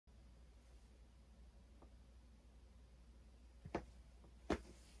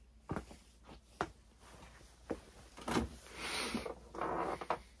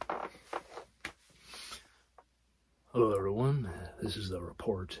This is the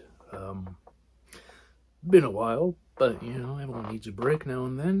report. Been a while, but you know, everyone needs a break now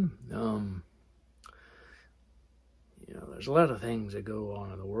and then. There's a lot of things that go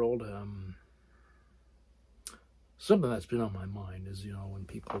on in the world. Something that's been on my mind is, when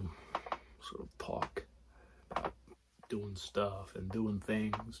people sort of talk about doing stuff and doing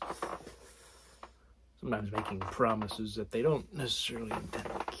things, sometimes making promises that they don't necessarily intend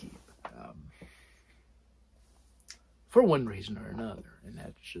to keep. For one reason or another, and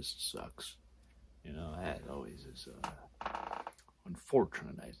that just sucks. That always is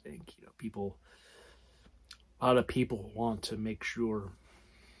unfortunate, I think. A lot of people want to make sure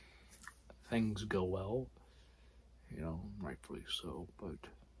things go well, rightfully so, but,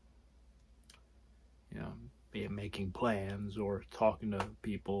 be it making plans or talking to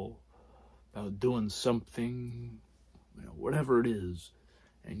people about doing something, whatever it is,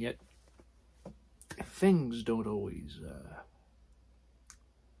 and yet things don't always,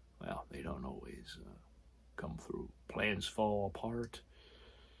 they don't always come through. Plans fall apart.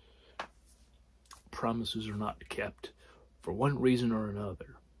 Promises are not kept for one reason or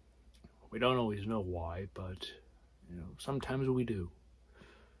another. We don't always know why, but, sometimes we do.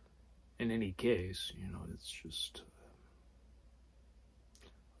 In any case, it's just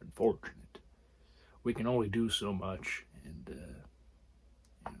unfortunate. We can only do so much, and,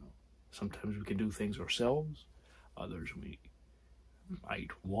 sometimes we can do things ourselves. Others we might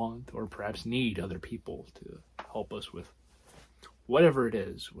want or perhaps need other people to help us with whatever it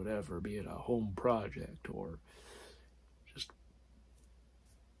is, be it a home project or just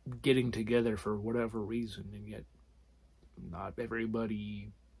getting together for whatever reason, and yet not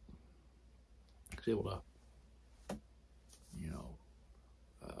everybody is able to,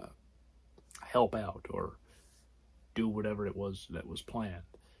 help out or do whatever it was that was planned.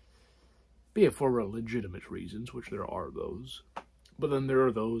 Be it for legitimate reasons, which there are those, but then there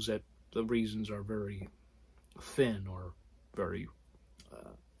are those that the reasons are very thin or very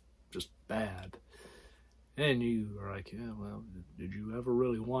just bad. And you are like, yeah, well, did you ever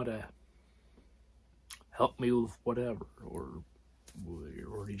really want to help me with whatever? Or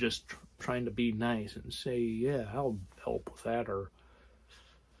you just trying to be nice and say, yeah, I'll help with that or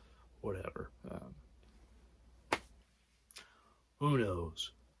whatever. Who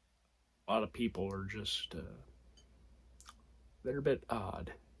knows? A lot of people are just, they're a bit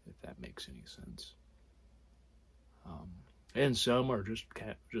odd, if that makes any sense. And some are just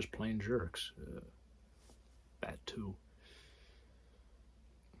plain jerks. That too.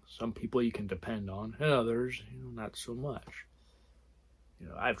 Some people you can depend on, and others, not so much.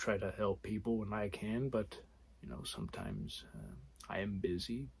 I've tried to help people when I can, but, sometimes I am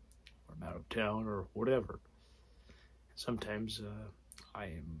busy, or I'm out of town, or whatever. Sometimes I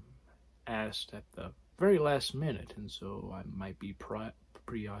am asked at the very last minute, and so I might be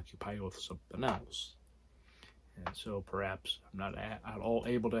preoccupied with something else. And so perhaps I'm not at all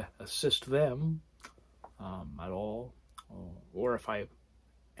able to assist them at all. Or if I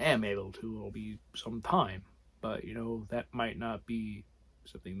am able to, it'll be some time. But, that might not be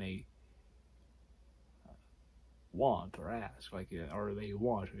something they want or ask. Or they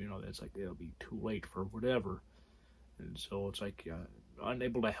want, it's like they'll be too late for whatever. And so it's like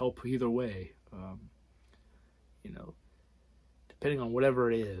unable to help either way. Depending on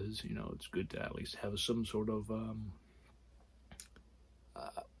whatever it is, it's good to at least have some sort of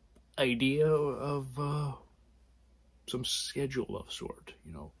idea of some schedule of sort.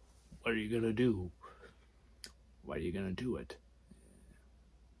 What are you going to do? Why are you going to do it?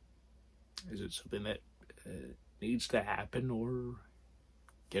 Is it something that needs to happen, or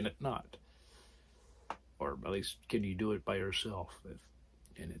can it not? Or at least, can you do it by yourself?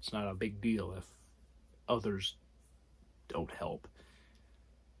 And it's not a big deal if others don't help.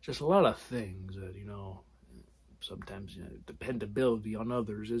 Just a lot of things that, sometimes dependability on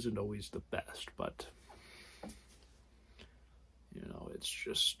others isn't always the best, but, it's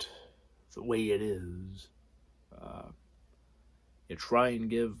just the way it is. You try and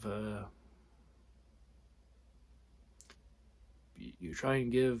give,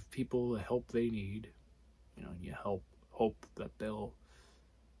 people the help they need, and you hope that they'll,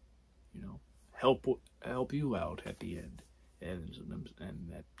 help you out at the end. And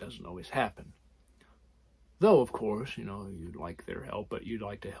that doesn't always happen. Though, of course, you'd like their help, but you'd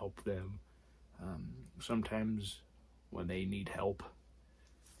like to help them. Sometimes when they need help,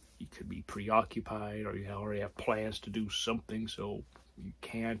 you could be preoccupied, or you already have plans to do something, so you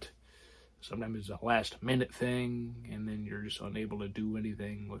can't. Sometimes it's a last minute thing, and then you're just unable to do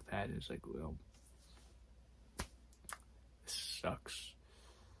anything with that. It's like, well, this sucks.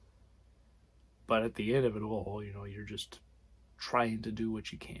 But at the end of it all, you're just trying to do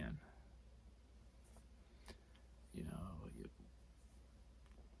what you can. You know, you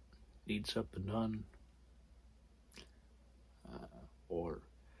need something done, or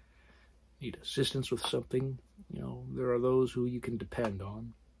need assistance with something, you know, there are those who you can depend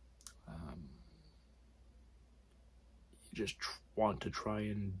on. You just want to try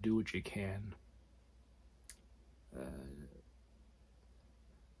and do what you can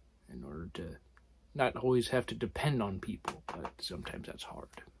in order to not always have to depend on people, but sometimes that's hard.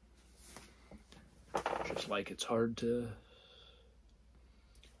 Just like it's hard to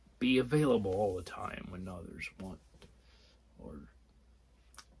be available all the time when others want or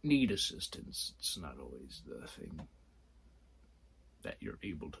need assistance. It's not always the thing that you're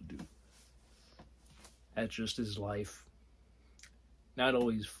able to do. That just is life. Not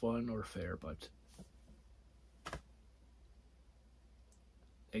always fun or fair, but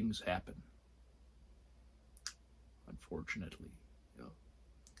things happen. Unfortunately, you know,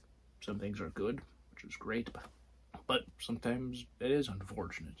 some things are good, which is great, but sometimes it is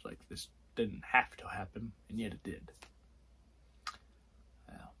unfortunate. Like, this didn't have to happen, and yet it did.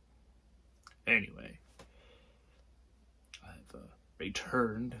 Anyway, I've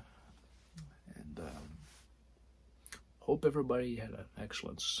returned, and hope everybody had an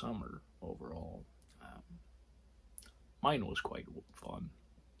excellent summer overall. Mine was quite fun.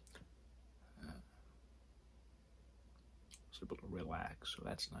 Was able to relax, so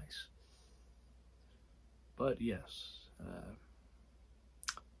that's nice. But yes,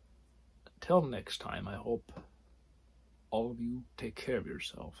 until next time, I hope all of you take care of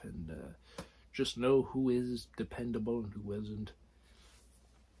yourself and just know who is dependable and who isn't.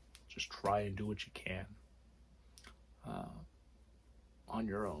 Just try and do what you can on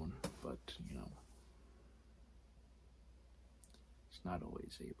your own, but you know, it's not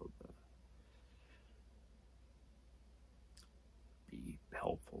always able to be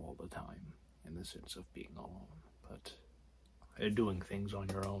helpful all the time in the sense of being alone, but doing things on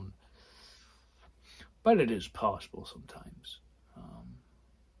your own. But it is possible sometimes.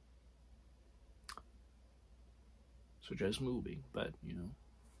 Such as moving, but you know,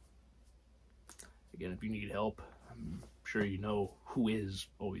 again, if you need help, I'm sure you know who is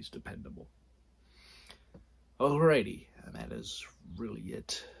always dependable. Alrighty, and that is really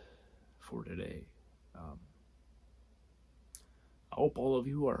it for today. I hope all of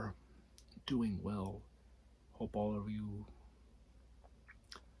you are doing well. Hope all of you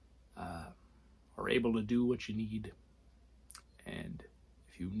are able to do what you need, and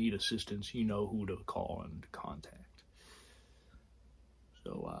if you need assistance, you know who to call and contact.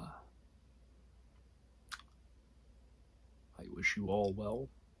 So, I wish you all well,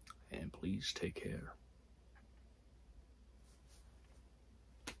 and please take care.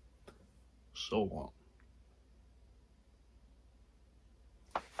 So long.